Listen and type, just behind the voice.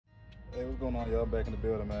Hey, what's going on, y'all? Back in the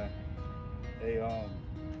building, man. Hey,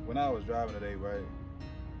 when I was driving today, right?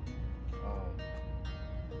 Um,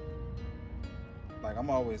 like I'm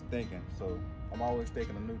always thinking, so I'm always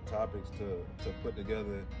thinking of new topics to put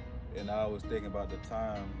together, and I was thinking about the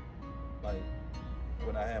time, like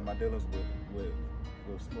when I had my dealings with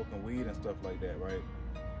smoking weed and stuff like that, right?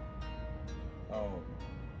 Um,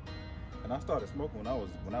 and I started smoking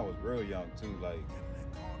when I was real young too, like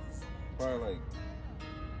probably like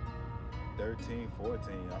 13,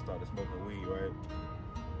 14. I started smoking weed, right?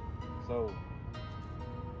 So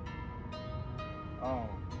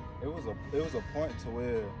it was a point to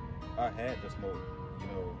where I had to smoke, you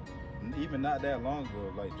know, even not that long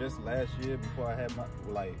ago, like just last year before I had my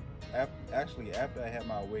actually after I had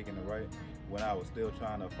my awakening, right, when I was still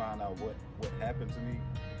trying to find out what happened to me.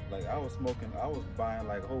 Like I was buying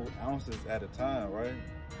like whole ounces at a time, right?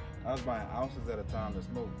 I was buying ounces at a time to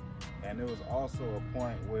smoke. And there was also a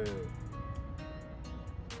point where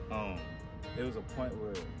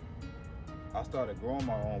I started growing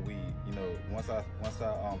my own weed. You know, once I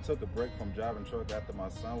took a break from driving truck after my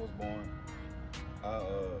son was born, I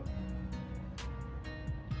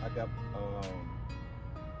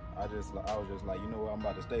was just like, you know what, I'm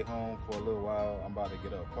about to stay home for a little while. I'm about to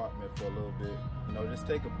get an apartment for a little bit. You know, just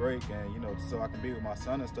take a break and, you know, so I can be with my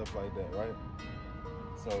son and stuff like that, right?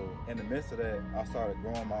 So in the midst of that, I started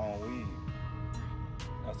growing my own weed.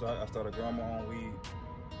 I started growing my own weed.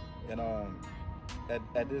 And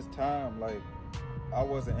at this time, like I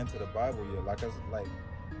wasn't into the Bible yet.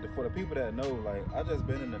 For the people that know, like I just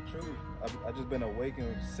been in the truth. I just been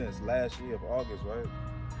awakened since last year of August, right?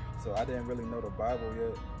 So I didn't really know the Bible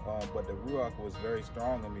yet, but the Ruach was very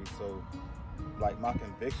strong in me. So like my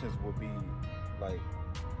convictions would be like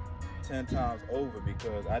 10 times over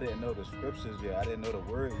because I didn't know the scriptures yet. I didn't know the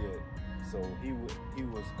word yet. So he was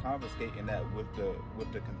confiscating that with the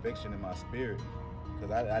conviction in my spirit.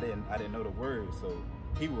 Because I didn't know the word, so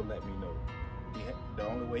he would let me know. The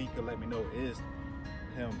only way he could let me know is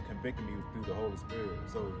him convicting me through the Holy Spirit.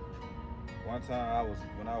 So one time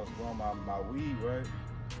when I was growing my weed, right?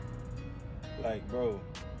 Like bro,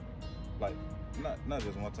 like not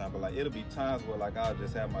just one time, but like it'll be times where like I'll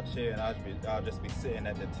just have my chair and I'll just be sitting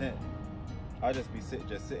at the tent. I'll just be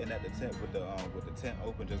sitting at the tent with the tent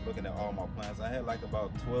open, just looking at all my plants. I had like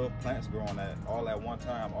about 12 plants growing all at one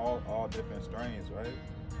time, all different strains, right?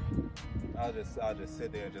 I'll just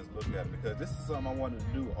sit there and just look at them because this is something I wanted to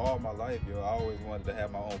do all my life, yo. I always wanted to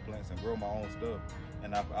have my own plants and grow my own stuff,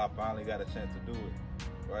 and I finally got a chance to do it,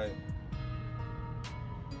 right?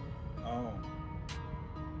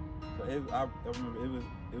 So I remember it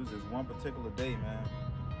was this one particular day, man.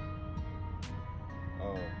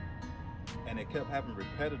 And it kept happening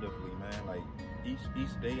repetitively, man. Like each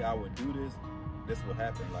day I would do this would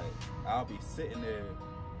happen. Like I'll be sitting there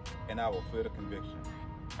and I would feel the conviction.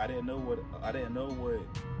 I didn't know what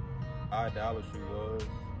idolatry was.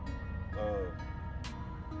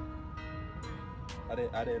 I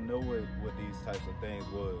didn't know what these types of things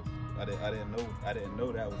was. I didn't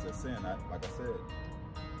know that was a sin. Like I said,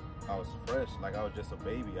 I was fresh, like I was just a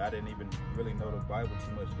baby. I didn't even really know the Bible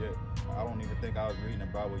too much yet. I don't even think I was reading the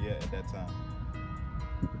Bible yet at that time.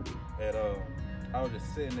 And I was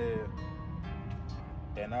just sitting there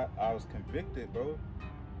and I was convicted, bro.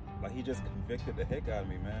 Like he just convicted the heck out of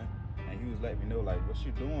me, man. And he was letting me know, like, what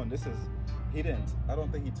you doing? I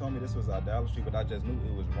don't think he told me this was idolatry, but I just knew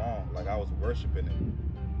it was wrong. Like I was worshiping it.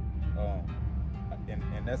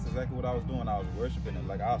 And that's exactly what I was doing. I was worshiping it.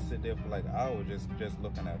 Like I'll sit there for like hours just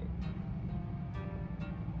looking at it.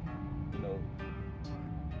 You know?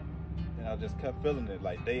 And I just kept feeling it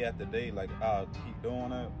like day after day. Like I'll keep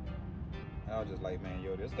doing it. And I was just like, man,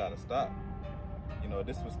 yo, this gotta stop. You know,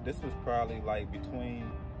 this was probably like between,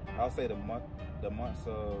 I'll say the months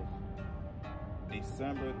of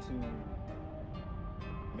December to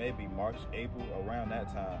maybe March, April, around that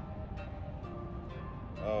time.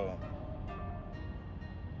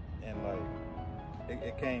 And like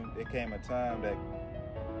it came a time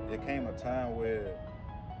where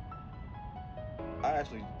I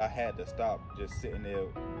had to stop just sitting there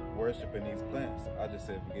worshiping these plants. I just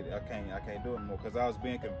said, forget it. I can't do it anymore because I was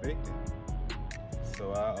being convicted.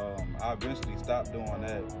 So I eventually stopped doing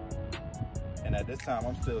that. And at this time,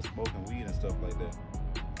 I'm still smoking weed and stuff like that.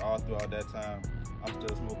 All throughout that time, I'm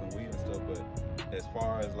still smoking weed and stuff. But as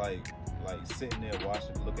far as like sitting there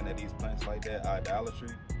looking at these plants like that, idolatry,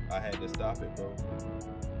 I had to stop it, bro.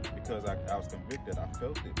 Because I was convicted. I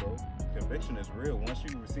felt it, bro. Conviction is real. Once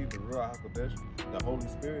you receive the Ruach HaKodesh, the Holy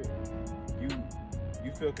Spirit, you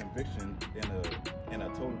feel conviction in a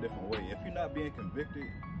totally different way. If you're not being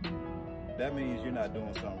convicted, that means you're not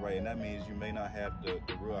doing something right, and that means you may not have the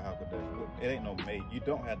Ruach HaKodesh. It ain't no mate. You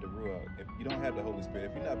don't have the Ruach. If you don't have the Holy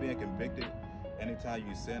Spirit, if you're not being convicted anytime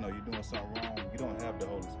you sin or you're doing something wrong, you don't have the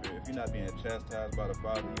Holy Spirit. If you're not being chastised by the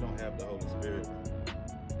Father, you don't have the Holy Spirit.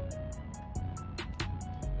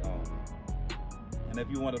 And if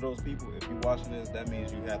you're one of those people, if you're watching this, that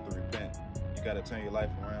means you have to repent. You got to turn your life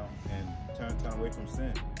around and turn away from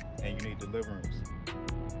sin, and you need deliverance.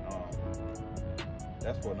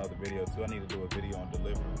 That's for another video too. I need to do a video on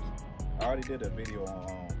deliverance. I already did a video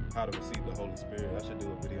on how to receive the Holy Spirit. I should do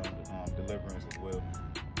a video on deliverance as well.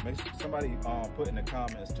 Make sure somebody put in the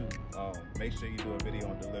comments too. Make sure you do a video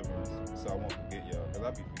on deliverance so I won't forget y'all, because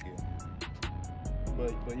I be forgetting.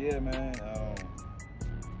 But yeah, man.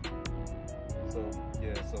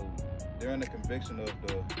 So during the conviction of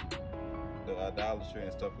the idolatry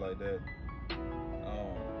and stuff like that,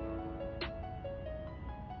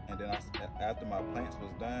 and then after my plants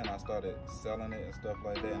was done, I started selling it and stuff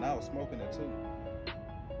like that, and I was smoking it too.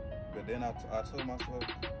 But then I told myself,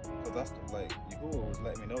 because Yahuwah was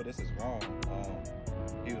letting me know this is wrong.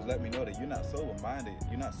 He was letting me know that you're not sober-minded.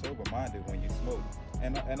 You're not sober-minded when you smoke,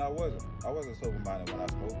 and I wasn't. I wasn't sober-minded when I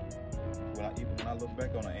smoked. Even when I look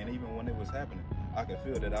back on it, and even when it was happening, I could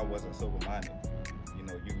feel that I wasn't sober-minded. You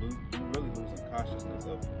know, you really losing consciousness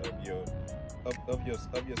of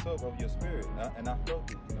yourself, of your spirit, and I felt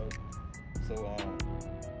it. You know, so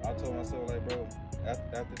I told myself, like, bro,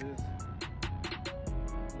 after this,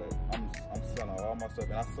 like, I'm selling all my stuff,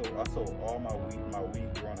 and I sold all my weed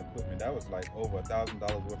growing equipment. That was like over $1,000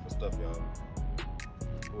 worth of stuff, y'all.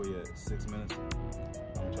 Oh yeah, 6 minutes.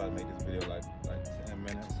 I'm gonna try to make this video like 10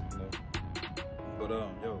 minutes, you know. But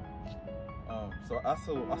so I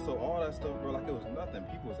sold all that stuff, bro, like it was nothing.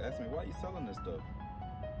 People was asking me, why you selling this stuff?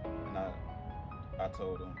 And I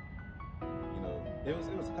told them, you know, it was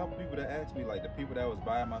a couple people that asked me, like the people that was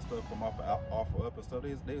buying my stuff from offer up and stuff,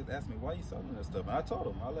 they was asking me, why you selling this stuff? And I told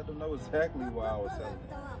them, I let them know exactly why I was selling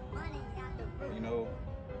it. You know,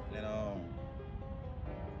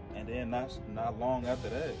 and then not long after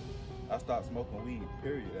that, I stopped smoking weed,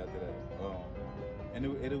 period, after that. And it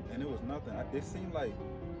was nothing. It seemed like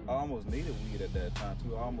I almost needed weed at that time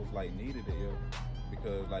too. I almost like needed it, yo,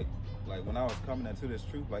 because like when I was coming into this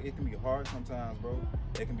truth, like it can be hard sometimes, bro.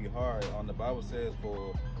 It can be hard. The Bible says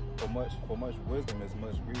for much wisdom is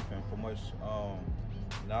much grief, and for much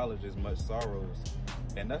knowledge is much sorrows.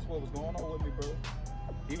 And that's what was going on with me, bro.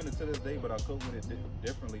 Even to this day, but I cope with it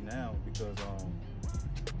differently now because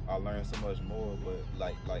I learned so much more. But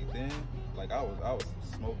like then, like I was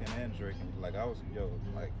smoking and drinking. Like I was,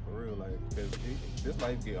 like for real, like this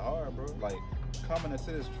life get hard, bro. Like coming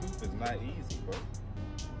into this truth is not easy, bro.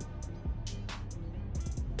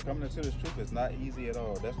 Coming into this truth is not easy at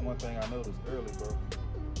all. That's one thing I noticed early, bro.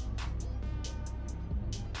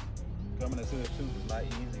 Coming into this truth is not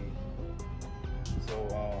easy.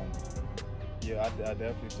 So yeah, I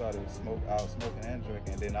definitely started I was smoking and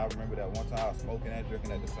drinking. And then I remember that one time I was smoking and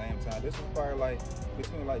drinking at the same time. This was probably like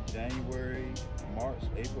between like January, March,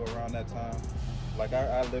 April, around that time. Like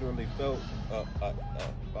I literally felt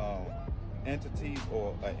entities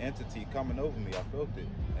or an entity coming over me. I felt it,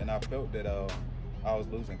 and I felt that I was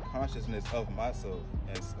losing consciousness of myself,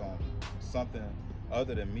 and something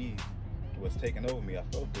other than me was taking over me. I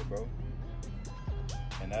felt it, bro.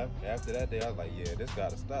 And after that day, I was like, yeah, this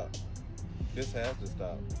gotta stop. This has to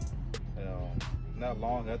stop. Not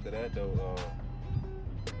long after that, though,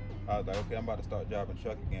 I was like, okay, I'm about to start driving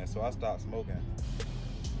truck again. So I stopped smoking.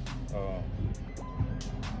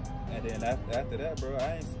 And then after that, bro,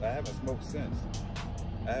 I haven't smoked since.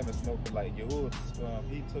 I haven't smoked. Like Yahuwah,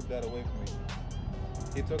 he took that away from me.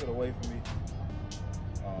 He took it away from me.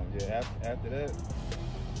 Yeah, after that,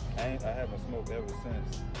 I haven't smoked ever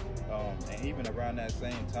since. And even around that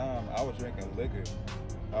same time, I was drinking liquor.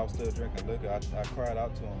 I was still drinking liquor. I cried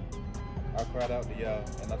out to him. I cried out to y'all,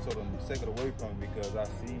 and I told him to take it away from me because I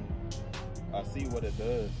see what it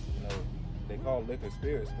does. You know, they call liquor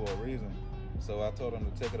spirits for a reason. So I told him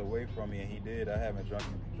to take it away from me, and he did. I haven't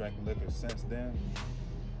drank liquor since then.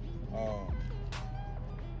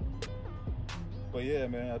 But yeah,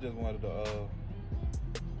 man, I just wanted to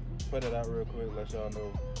put it out real quick, let y'all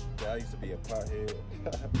know that I used to be a pothead.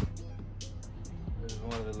 I just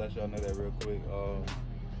wanted to let y'all know that real quick.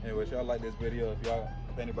 Anyway, if y'all like this video,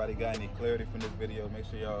 if anybody got any clarity from this video, make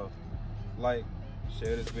sure y'all like,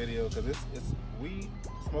 share this video, because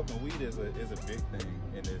smoking weed is a big thing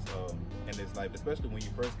in this life, especially when you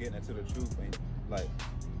first get into the truth. And like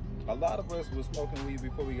a lot of us was smoking weed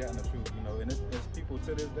before we got in the truth, you know. And it's people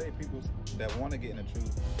to this day, people that want to get in the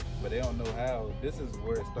truth, but they don't know how. This is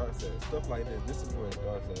where it starts at. Stuff like this is where it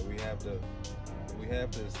starts at. We we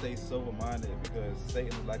have to stay sober-minded because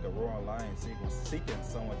Satan is like a roaring lion seeking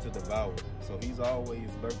someone to devour. So he's always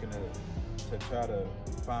lurking to try to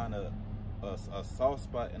find a soft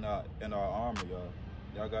spot in our armor, y'all.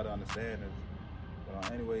 Y'all gotta understand this.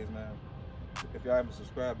 But anyways, man, if y'all haven't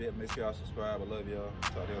subscribed yet, make sure y'all subscribe. I love y'all.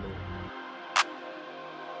 Talk to y'all later.